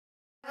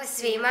Ćao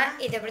svima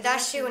i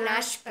dobrodošli u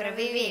naš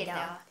prvi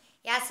video.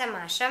 Ja sam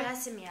Maša. Ja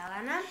sam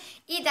Jelena.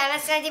 I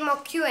danas radimo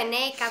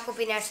Q&A kako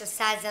bi nešto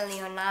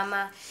saznali o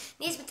nama.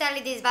 Nismo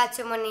htjeli da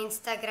izbacujemo na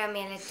Instagram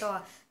jer je to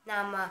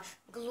nama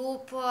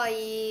glupo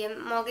i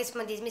mogli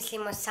smo da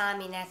izmislimo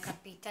sami neka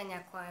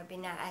pitanja koja bi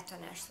nešto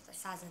da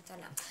saznate o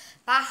nama.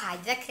 Pa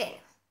hajde da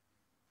krenemo.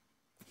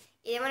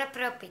 Idemo na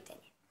prvo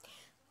pitanje.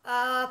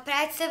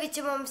 Predstavit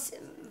ćemo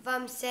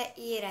vam se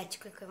i reći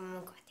koliko imamo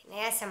godina.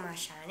 Ja sam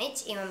Maša Anić,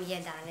 imam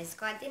 11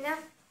 godina.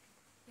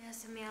 Ja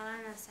sam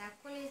Jelena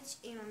Sekulić,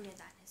 imam 11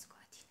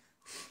 godina.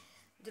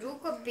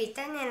 Drugo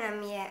pitanje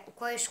nam je u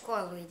koju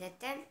školu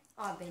idete?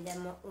 Obe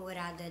idemo u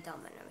Radoje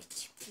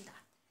Domanović. Da.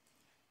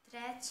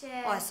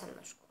 Treće...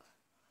 Osnovna škola.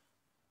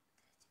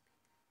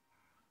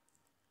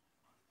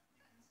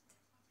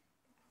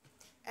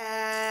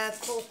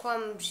 U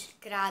kom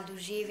gradu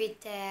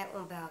živite?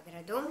 U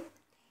Beogradu.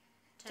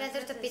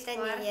 Četvrto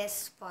pitanje je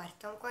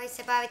sportom koji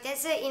se bavite.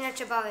 Se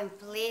inače bavim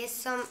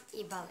plesom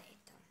i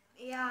baletom.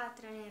 Ja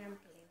treniram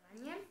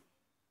plivanje.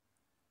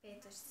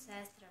 Peto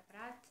sestra,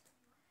 brat.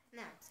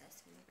 Nemam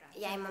sestru ni brata.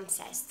 Ja imam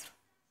sestru.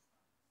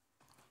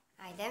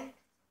 Ajde.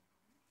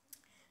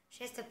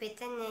 Šesto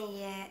pitanje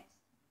je...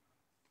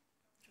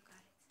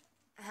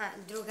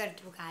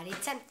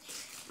 drugarica.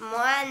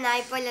 Moja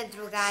najbolja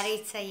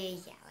drugarica je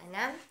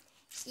Jelena.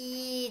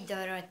 I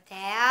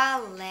Dorotea,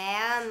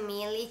 Lea,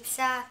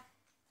 Milica...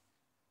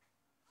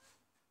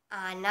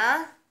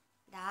 Ana,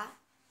 da,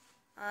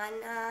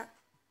 Ana,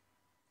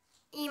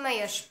 ima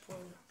još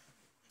puno.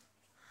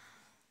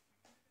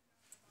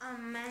 A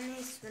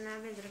meni su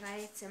najbolje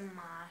drugarice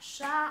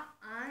Maša,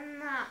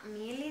 Ana,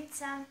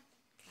 Milica.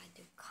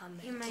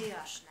 Ima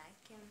još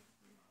neke.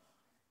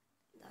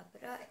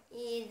 Dobro,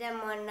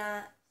 idemo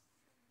na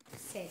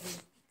 7.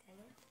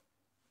 pitanje.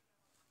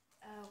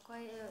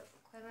 Koji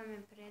vam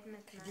je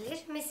predmet? Vidiš,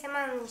 mislim,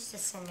 ali ništa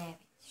se ne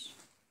vidiš.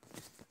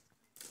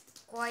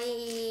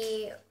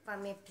 Koji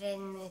vam je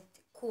predmet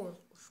cool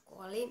u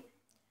školi?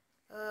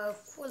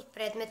 Cool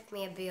predmet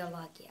mi je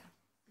biologija.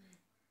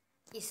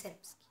 I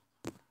srpski.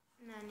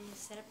 Meni je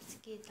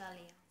srpski i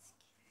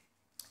italijanski.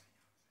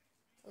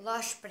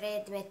 Loš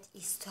predmet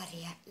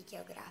istorija i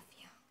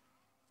geografija.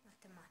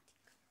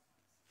 Matematika.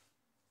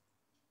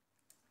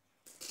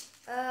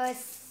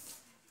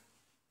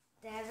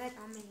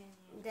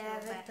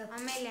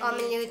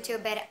 Omiljeni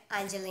youtuber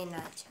Anđelina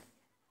Ađan.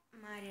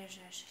 Marija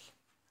Žešelj.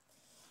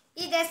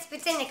 I 10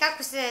 pitanje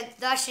kako ste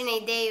došli na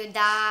ideju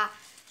da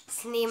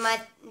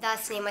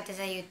snimate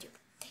za YouTube.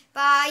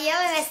 Pa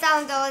Jelena je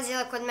stalno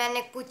dolazila kod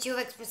mene kući,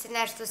 uvek smo se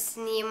nešto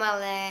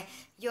snimale,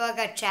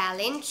 yoga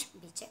challenge,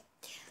 biće.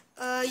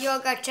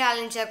 Yoga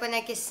challenge, ako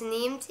neke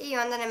snimci i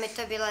onda nam je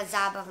to bilo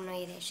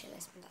zabavno i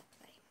rešili smo da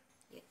otvorimo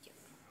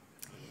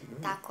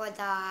YouTube. Tako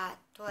da,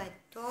 to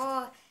je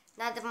to.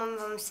 Nadamo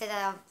vam se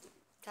da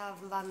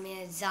vam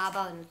je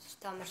zabavno s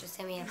tome što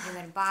se mi, na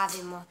primjer,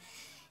 bavimo.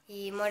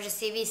 I možda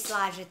se i vi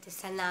slažete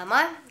sa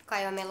nama,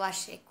 koji vam je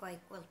loš i koji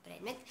cool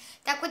predmet.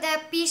 Tako da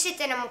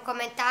pišite nam u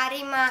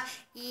komentarima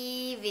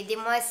i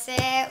vidimo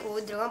se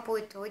u drugom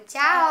putu.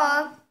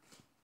 Ćao!